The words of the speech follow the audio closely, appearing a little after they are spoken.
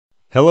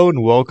Hello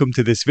and welcome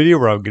to this video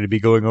where I'm going to be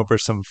going over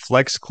some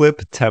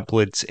FlexClip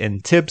templates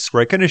and tips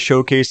where I kind of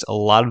showcase a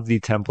lot of the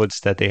templates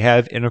that they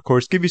have and of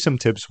course give you some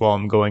tips while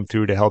I'm going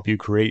through to help you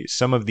create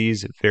some of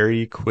these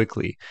very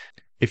quickly.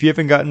 If you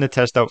haven't gotten to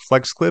test out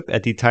FlexClip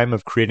at the time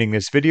of creating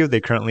this video, they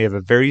currently have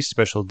a very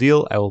special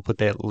deal. I will put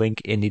that link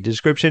in the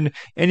description.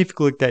 And if you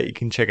click that, you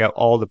can check out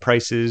all the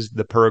prices,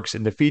 the perks,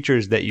 and the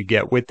features that you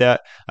get with that.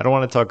 I don't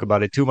want to talk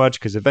about it too much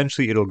because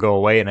eventually it'll go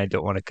away and I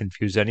don't want to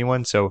confuse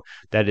anyone. So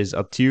that is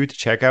up to you to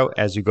check out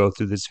as you go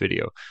through this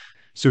video.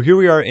 So here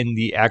we are in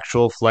the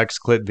actual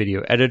FlexClip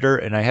video editor,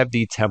 and I have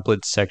the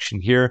templates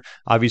section here.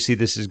 Obviously,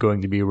 this is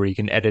going to be where you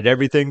can edit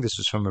everything. This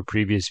was from a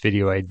previous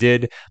video I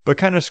did, but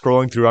kind of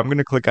scrolling through, I'm going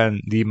to click on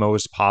the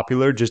most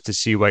popular just to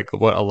see what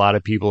a lot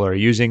of people are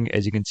using.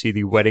 As you can see,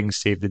 the wedding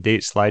save the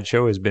date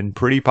slideshow has been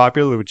pretty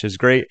popular, which is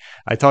great.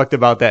 I talked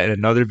about that in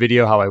another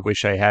video, how I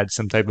wish I had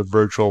some type of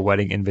virtual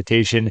wedding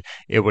invitation.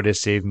 It would have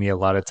saved me a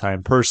lot of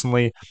time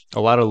personally.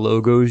 A lot of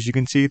logos you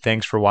can see.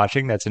 Thanks for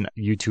watching. That's a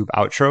YouTube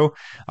outro.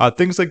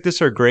 Things like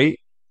this are great.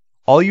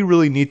 All you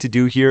really need to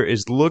do here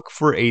is look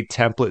for a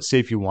template. Say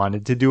if you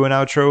wanted to do an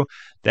outro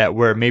that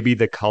where maybe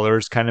the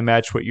colors kind of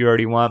match what you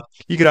already want.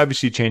 You could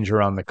obviously change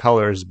around the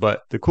colors,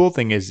 but the cool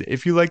thing is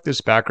if you like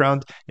this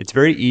background, it's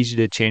very easy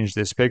to change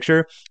this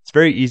picture. It's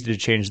very easy to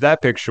change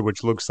that picture,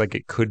 which looks like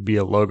it could be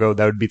a logo.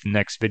 That would be the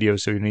next video,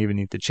 so you don't even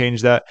need to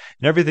change that.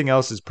 And everything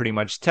else is pretty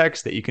much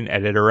text that you can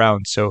edit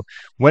around. So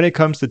when it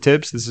comes to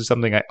tips, this is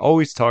something I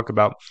always talk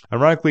about.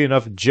 Ironically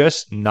enough,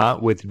 just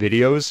not with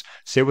videos,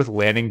 say with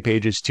landing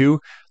pages too.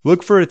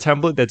 Look for a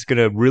template that's going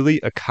to really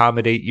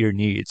accommodate your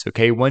needs.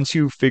 Okay. Once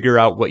you figure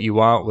out what you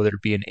want, whether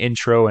it be an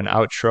intro, an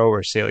outro,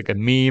 or say like a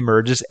meme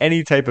or just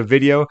any type of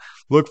video,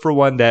 look for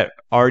one that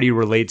already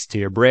relates to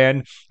your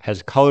brand,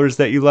 has colors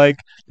that you like,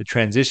 the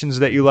transitions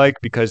that you like,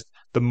 because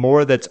the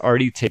more that's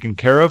already taken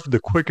care of, the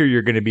quicker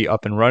you're going to be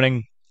up and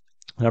running.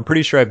 And I'm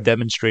pretty sure I've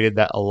demonstrated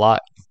that a lot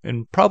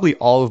in probably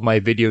all of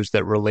my videos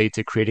that relate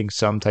to creating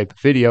some type of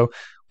video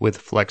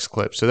with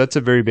FlexClip. So that's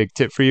a very big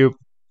tip for you.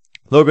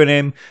 Logo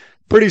name,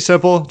 pretty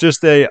simple,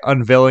 just a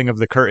unveiling of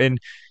the curtain.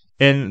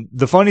 And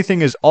the funny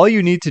thing is all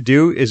you need to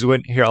do is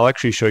here, I'll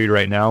actually show you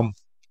right now.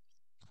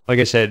 Like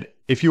I said,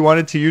 if you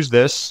wanted to use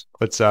this,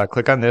 let's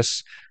click on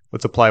this.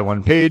 Let's apply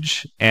one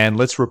page and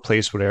let's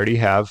replace what I already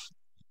have.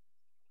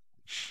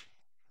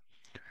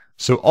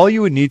 So all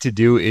you would need to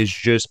do is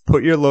just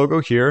put your logo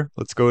here.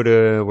 Let's go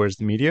to, where's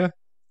the media?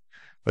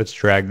 Let's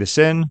drag this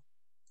in.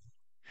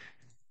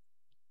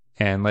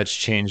 And let's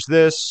change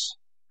this.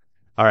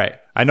 All right.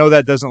 I know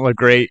that doesn't look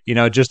great,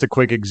 just a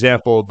quick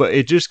example, but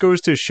it just goes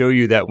to show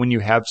you that when you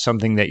have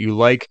something that you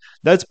like,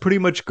 that's pretty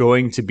much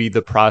going to be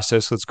the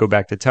process. Let's go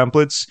back to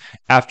templates.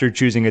 After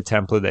choosing a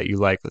template that you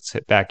like, let's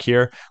hit back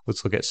here.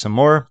 Let's look at some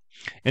more.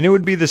 And it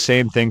would be the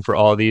same thing for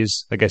all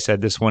these. Like I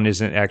said, this one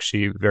isn't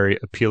actually very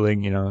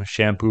appealing,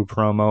 shampoo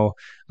promo,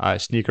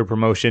 sneaker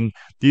promotion.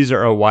 These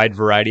are a wide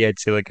variety. I'd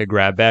say like a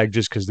grab bag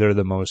just because they're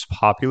the most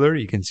popular.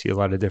 You can see a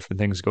lot of different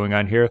things going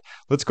on here.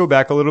 Let's go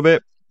back a little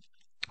bit.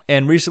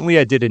 And recently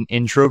I did an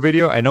intro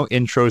video. I know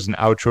intros and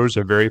outros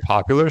are very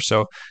popular,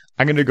 so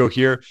I'm going to go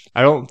here.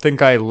 I don't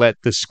think I let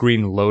the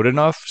screen load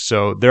enough,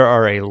 so there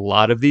are a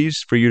lot of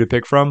these for you to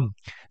pick from.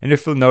 And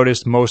if you'll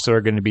notice, most are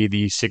going to be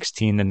the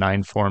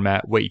 16:9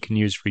 format, what you can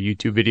use for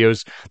YouTube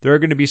videos. There are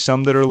going to be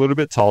some that are a little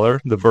bit taller,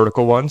 the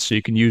vertical ones, so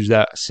you can use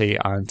that, say,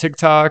 on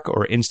TikTok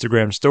or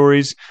Instagram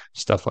stories,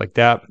 stuff like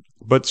that.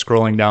 But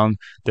scrolling down,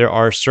 there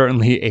are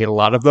certainly a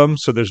lot of them,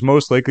 so there's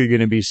most likely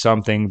going to be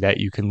something that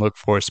you can look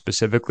for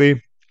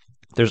specifically.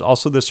 There's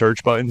also the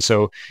search button.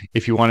 So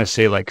if you want to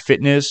say like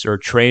fitness or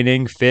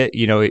training, fit,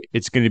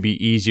 it's going to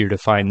be easier to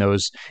find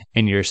those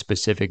in your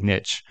specific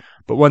niche.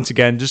 But once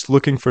again, just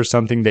looking for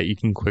something that you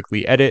can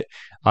quickly edit,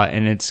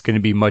 and it's going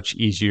to be much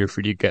easier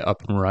for you to get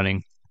up and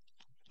running.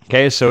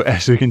 Okay, so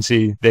as we can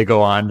see, they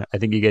go on. I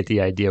think you get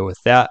the idea with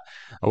that.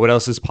 What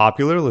else is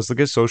popular? Let's look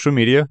at social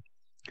media.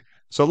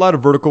 So a lot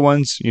of vertical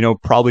ones,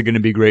 probably going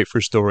to be great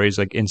for stories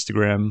like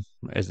Instagram,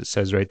 as it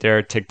says right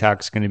there.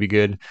 TikTok's going to be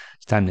good.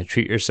 It's time to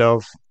treat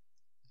yourself.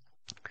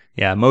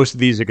 Yeah, most of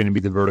these are going to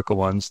be the vertical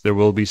ones. There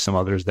will be some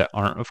others that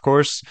aren't, of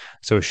course.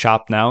 So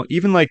shop now.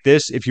 Even like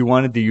this, if you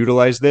wanted to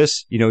utilize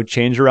this,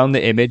 change around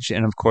the image.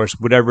 And of course,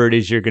 whatever it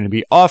is you're going to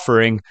be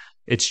offering,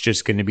 it's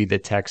just going to be the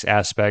text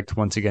aspect.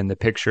 Once again, the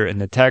picture and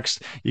the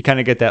text. You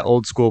kind of get that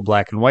old school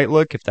black and white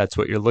look if that's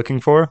what you're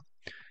looking for.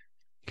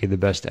 Okay, the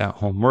best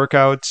at-home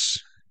workouts.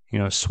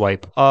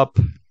 Swipe up,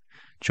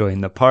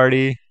 join the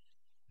party.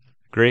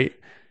 Great.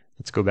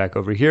 Let's go back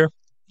over here.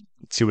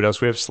 Let's see what else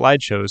we have.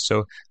 Slideshows.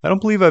 So I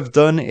don't believe have I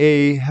done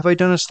a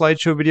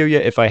slideshow video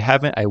yet? If I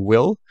haven't, I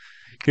will.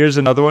 Here's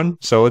another one.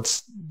 So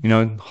let's,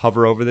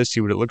 hover over this,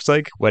 see what it looks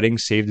like. Wedding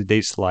save the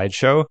date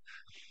slideshow.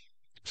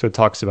 So it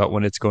talks about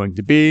when it's going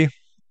to be.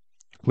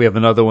 We have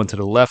another one to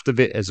the left of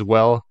it as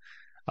well.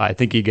 I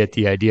think you get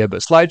the idea,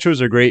 but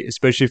slideshows are great,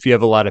 especially if you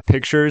have a lot of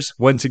pictures.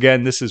 Once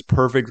again, this is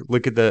perfect.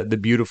 Look at the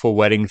beautiful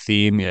wedding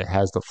theme. It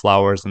has the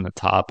flowers on the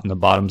top and the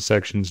bottom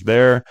sections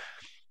there.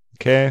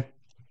 Okay.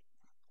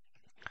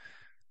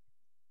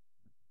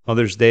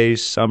 Mother's Day,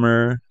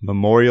 summer,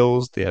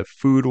 memorials. They have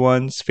food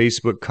ones,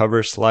 Facebook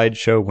cover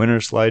slideshow, winter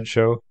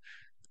slideshow.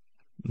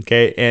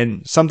 Okay,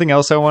 and something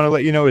else I want to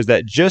let you know is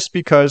that just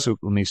because,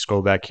 let me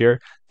scroll back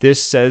here,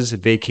 this says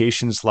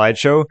vacation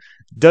slideshow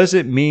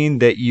doesn't mean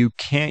that you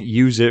can't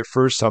use it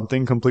for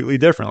something completely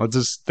different. Let's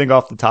just think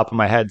off the top of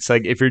my head. It's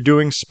like if you're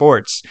doing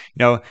sports,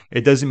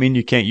 it doesn't mean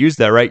you can't use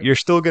that, right? You're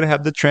still going to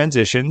have the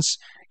transitions.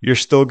 You're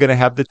still going to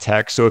have the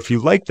text. So if you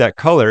like that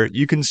color,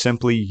 you can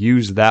simply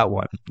use that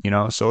one.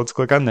 So let's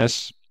click on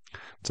this.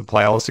 Let's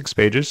apply all 6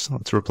 pages.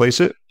 Let's replace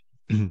it.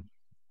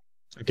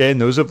 Okay,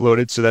 and those have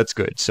loaded, so that's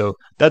good. So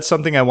that's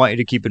something I want you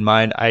to keep in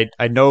mind.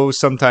 I know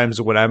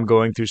sometimes when I'm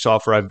going through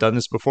software, I've done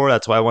this before.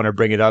 That's why I want to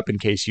bring it up in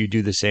case you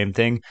do the same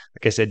thing.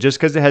 Like I said, just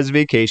because it has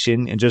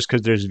vacation and just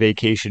because there's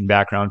vacation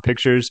background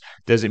pictures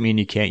doesn't mean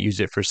you can't use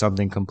it for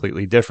something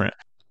completely different.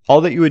 All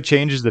that you would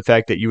change is the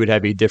fact that you would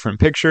have a different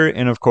picture.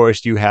 And of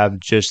course, you have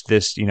just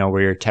this,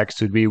 where your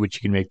text would be, which you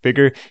can make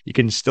bigger. You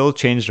can still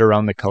change it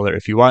around the color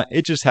if you want.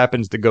 It just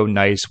happens to go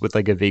nice with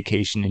like a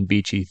vacation and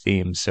beachy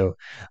theme. So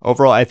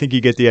overall, I think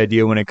you get the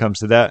idea when it comes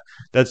to that.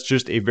 That's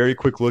just a very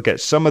quick look at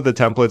some of the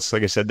templates.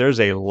 Like I said, there's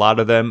a lot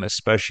of them,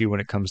 especially when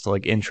it comes to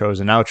like intros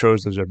and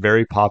outros. Those are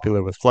very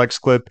popular with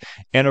FlexClip.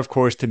 And of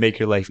course, to make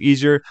your life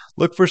easier,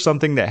 look for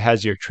something that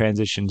has your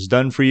transitions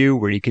done for you,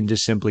 where you can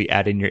just simply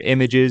add in your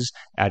images,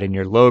 add in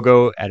your logo,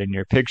 add in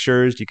your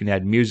pictures. You can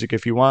add music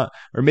if you want,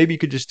 or maybe you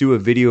could just do a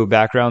video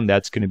background.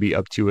 That's going to be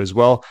up to you as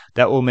well.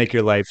 That will make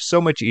your life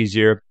so much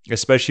easier,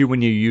 especially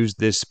when you use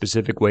this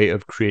specific way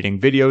of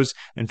creating videos.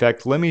 In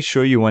fact, let me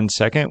show you 1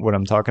 second what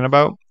I'm talking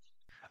about.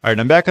 All right,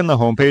 I'm back on the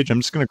homepage.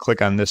 I'm just going to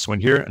click on this one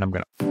here, and I'm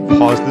going to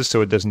pause this so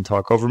it doesn't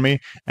talk over me.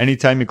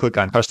 Anytime you click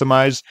on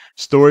Customize,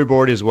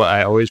 Storyboard is what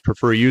I always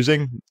prefer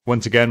using.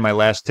 Once again, my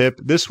last tip,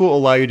 this will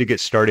allow you to get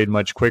started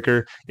much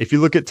quicker. If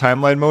you look at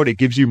timeline mode, it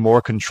gives you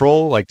more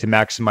control, like to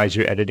maximize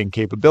your editing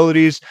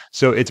capabilities.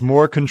 So it's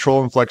more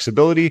control and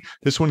flexibility.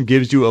 This one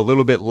gives you a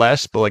little bit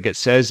less, but like it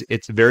says,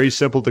 it's very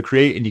simple to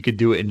create, and you could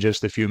do it in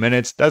just a few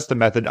minutes. That's the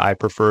method I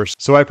prefer.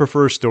 So I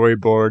prefer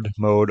Storyboard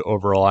mode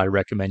overall. I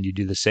recommend you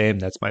do the same.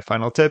 That's my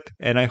final tip.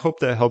 And I hope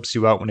that helps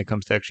you out when it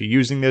comes to actually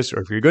using this, or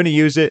if you're going to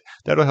use it,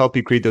 that'll help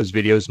you create those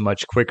videos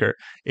much quicker.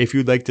 If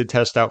you'd like to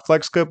test out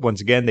FlexClip,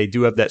 once again, they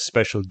do have that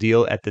special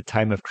deal at the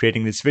time of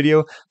creating this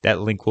video. That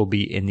link will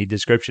be in the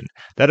description.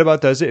 That about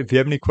does it. If you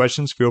have any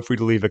questions, feel free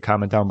to leave a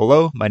comment down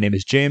below. My name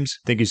is James.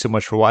 Thank you so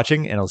much for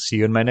watching, and I'll see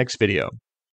you in my next video.